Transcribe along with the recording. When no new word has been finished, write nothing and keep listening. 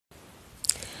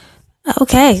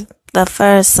Okay, the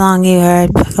first song you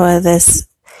heard before this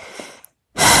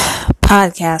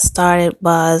podcast started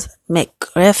was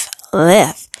McGriff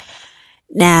Lift.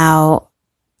 Now,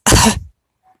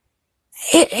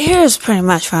 here's pretty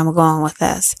much where I'm going with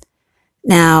this.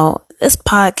 Now, this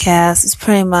podcast is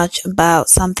pretty much about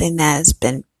something that has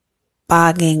been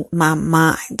bogging my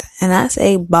mind. And I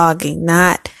say bogging,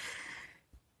 not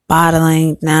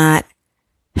bottling, not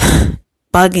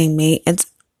bugging me. It's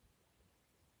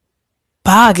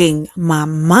bogging my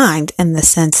mind in the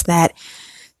sense that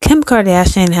Kim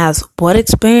Kardashian has what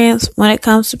experience when it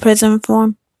comes to prison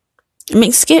reform? I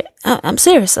mean, I'm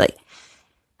seriously,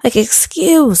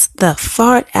 excuse the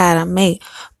fart out of me,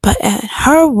 but in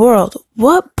her world,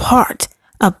 what part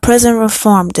of prison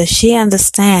reform does she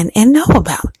understand and know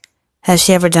about? Has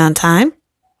she ever done time?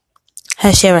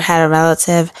 Has she ever had a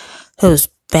relative who's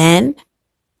been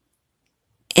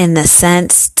in the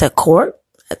sense to court,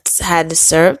 had to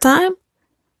serve time?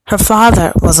 Her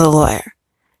father was a lawyer,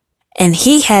 and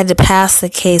he had to pass the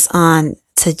case on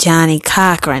to Johnnie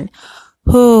Cochran,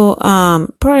 who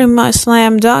pretty much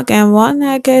slam dunk and won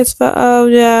that case for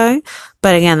OJ.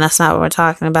 But again, that's not what we're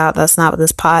talking about. That's not what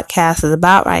this podcast is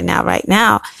about right now. Right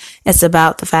now, it's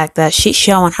about the fact that she's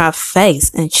showing her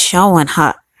face and showing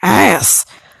her ass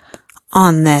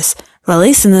on this,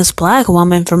 releasing this black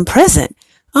woman from prison.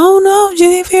 Oh no,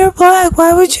 Jennifer, you're black.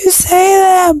 Why would you say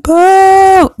that?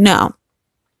 Boo! No.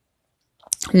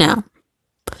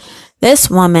 This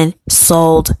woman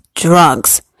sold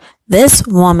drugs. This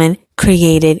woman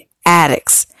created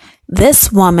addicts.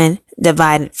 This woman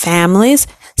divided families,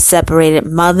 separated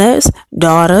mothers,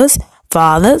 daughters,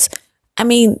 fathers. I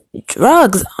mean,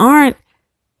 drugs aren't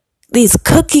these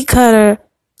cookie cutter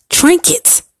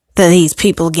trinkets that these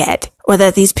people get, or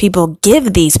that these people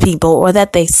give these people, or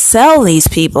that they sell these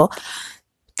people.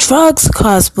 Drugs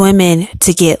cause women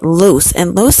to get loose,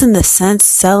 and loose in the sense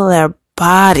sell their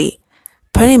body,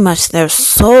 pretty much their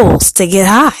souls, to get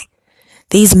high.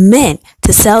 These men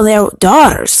to sell their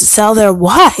daughters, to sell their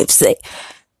wives.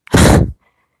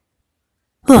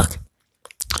 Look,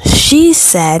 she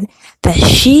said that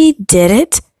she did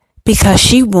it because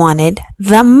she wanted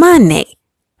the money.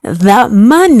 The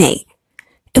money.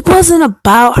 It wasn't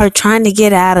about her trying to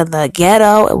get out of the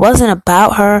ghetto. It wasn't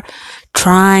about her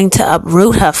trying to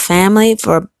uproot her family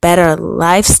for a better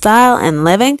lifestyle and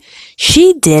living.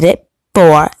 She did it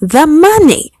for the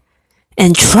money.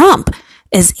 And Trump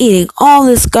is eating all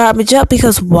this garbage up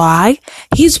because why?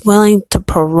 He's willing to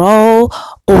parole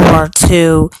or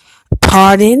to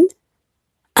pardon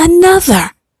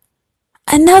another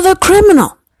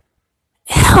criminal.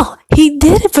 Hell, he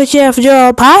did it for Sheriff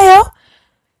Joe Arpaio.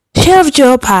 Sheriff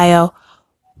Joe Arpaio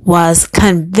was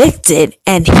convicted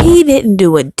and he didn't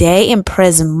do a day in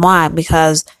prison. Why?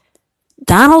 Because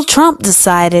Donald Trump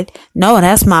decided, no,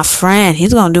 that's my friend.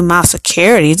 He's going to do my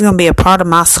security. He's going to be a part of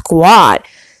my squad.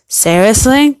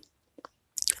 Seriously?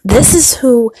 This is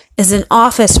who is in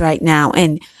office right now.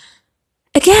 And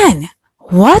again,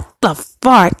 what the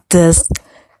fuck does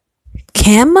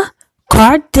Kim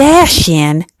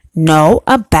Kardashian know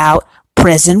about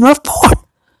prison reform?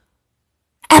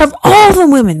 Out of all the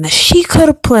women that she could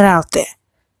have put out there,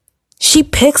 she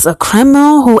picks a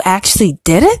criminal who actually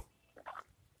did it?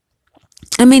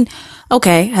 I mean,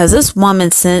 okay, has this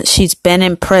woman, since she's been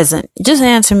in prison, just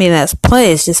answer me this,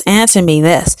 please, just answer me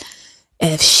this.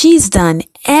 If she's done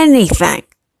anything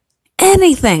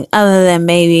other than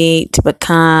maybe to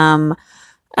become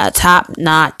a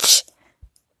top-notch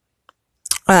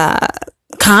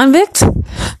convict,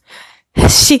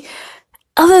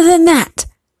 other than that,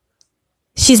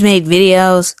 she's made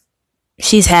videos,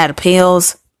 she's had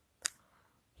appeals.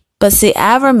 But see,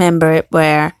 I remember it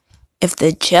where if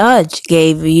the judge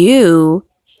gave you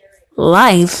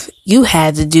life, you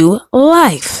had to do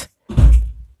life.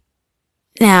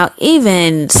 Now,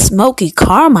 even Smokey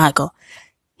Carmichael,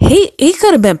 he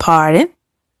could have been pardoned.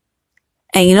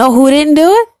 And you know who didn't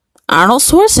do it? Arnold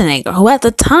Schwarzenegger, who at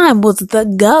the time was the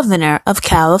governor of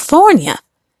California.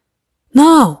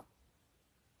 No.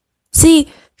 See,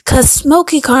 because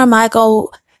Smokey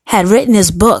Carmichael had written his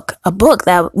book, a book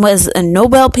that was a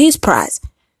Nobel Peace Prize,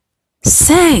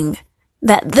 saying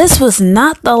that this was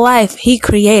not the life he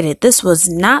created. This was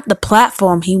not the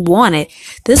platform he wanted.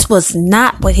 This was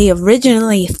not what he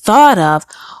originally thought of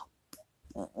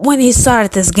when he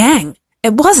started this gang.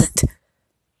 It wasn't.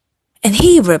 And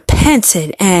he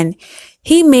repented and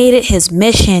he made it his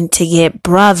mission to get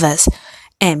brothers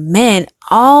and men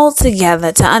all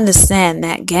together to understand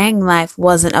that gang life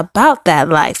wasn't about that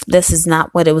life. This is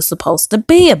not what it was supposed to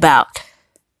be about.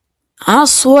 Arnold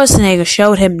Schwarzenegger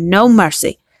showed him no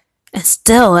mercy and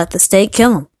still let the state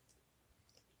kill him.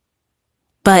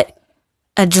 But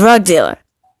a drug dealer.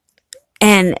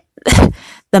 And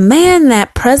the man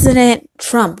that President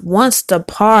Trump wants to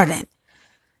pardon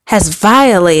has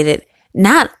violated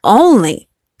not only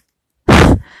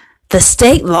the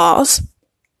state laws,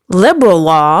 liberal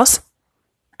laws,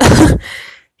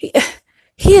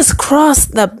 he has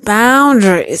crossed the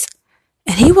boundaries,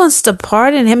 and he wants to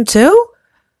pardon him too?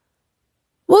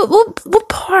 What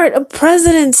part of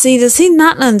presidency does he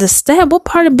not understand? What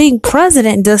part of being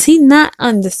president does he not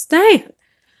understand?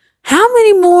 How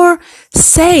many more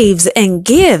saves and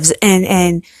gives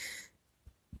and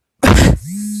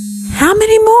how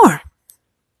many more?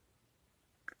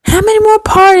 How many more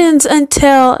pardons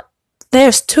until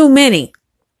there's too many?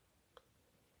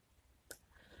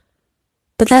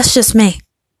 But that's just me.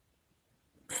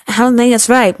 I don't think it's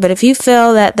right. But if you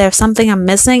feel that there's something I'm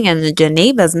missing and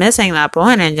Geneva's missing that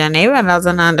point and Geneva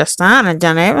doesn't understand and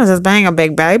Geneva's just being a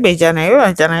big baby,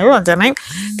 Geneva,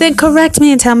 then correct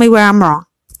me and tell me where I'm wrong.